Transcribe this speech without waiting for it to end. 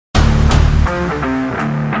Hey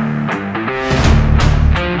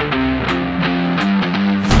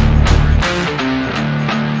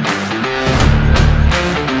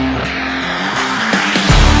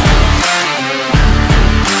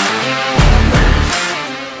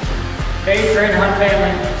Train to Hunt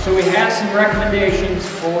family, so we have some recommendations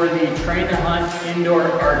for the Train to Hunt Indoor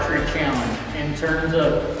Archery Challenge in terms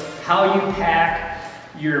of how you pack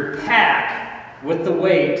your pack with the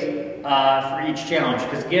weight for each challenge.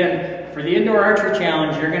 Because again, for the Indoor Archery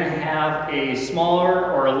Challenge, you're going to have a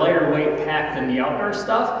smaller or a lighter weight pack than the outdoor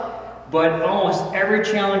stuff. But almost every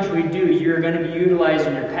challenge we do, you're going to be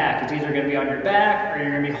utilizing your pack. It's either going to be on your back or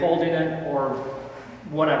you're going to be holding it or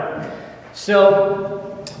whatever.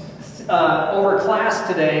 So over class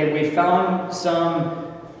today, we found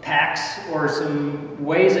some packs or some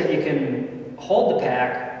ways that you can hold the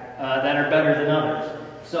pack that are better than others.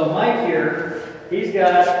 So Mike here, he's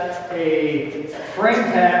got a frame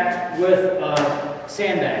pack with a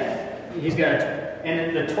sandbag. He's got,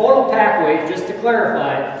 and the total pack weight, just to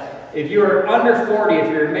clarify, if you're under 40, if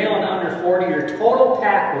you're a male and under 40, your total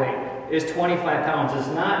pack weight is 25 pounds.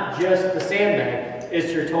 It's not just the sandbag,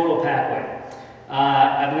 it's your total pack weight.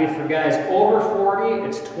 I believe for guys over 40,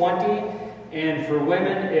 it's 20, and for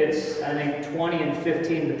women, it's, I think, 20 and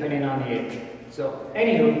 15, depending on the age. So,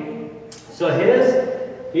 anywho,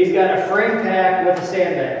 he's got a frame pack with a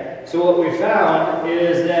sandbag. So what we found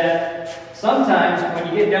is that sometimes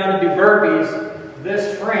when you get down to do burpees,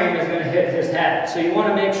 this frame is going to hit his head. So you want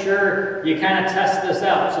to make sure you kind of test this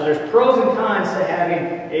out. So there's pros and cons to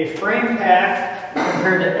having a frame pack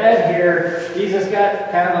compared to Ed here. He's just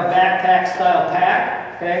got kind of a backpack style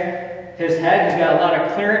pack, okay? His head, he's got a lot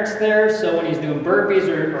of clearance there, so when he's doing burpees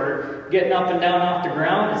or getting up and down off the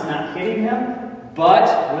ground, it's not hitting him.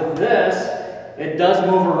 But with this, it does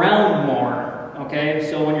move around more, okay?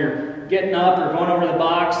 So when you're getting up or going over the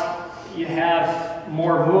box, you have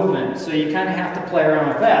more movement, so you kind of have to play around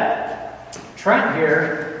with that. Trent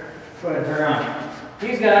here, go ahead and turn around.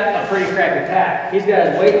 He's got a pretty crappy pack. He's got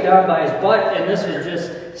his weight down by his butt, and this was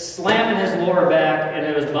just slamming his lower back, and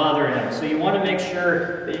it was bothering him. So you want to make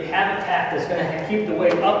sure that you have a pack that's going to keep the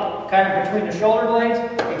weight up kind of between the shoulder blades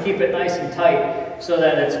and keep it nice and tight so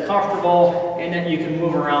that it's comfortable and then you can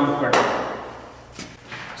move around quicker.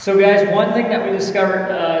 So guys, one thing that we discovered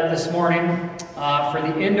this morning for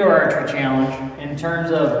the Indoor Archery Challenge, in terms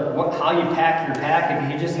of how you pack your pack,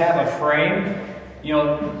 if you just have a frame, you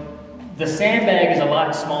know, the sandbag is a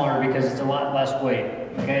lot smaller because it's a lot less weight.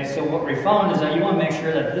 Okay, so what we found is that you want to make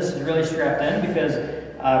sure that this is really strapped in, because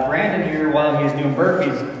Brandon here, while he was doing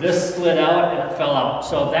burpees, this slid out and it fell out.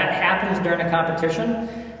 So if that happens during a competition,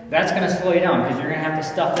 that's going to slow you down because you're going to have to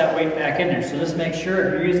stuff that weight back in there. So just make sure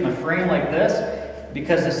if you're using a frame like this,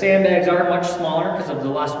 because the sandbags are much smaller because of the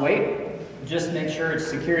less weight, just make sure it's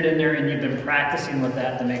secured in there and you've been practicing with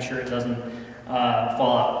that to make sure it doesn't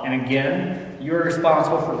fall out. And again, you're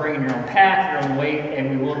responsible for bringing your own pack, your own weight, and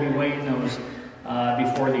we will be weighing those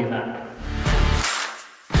before the event.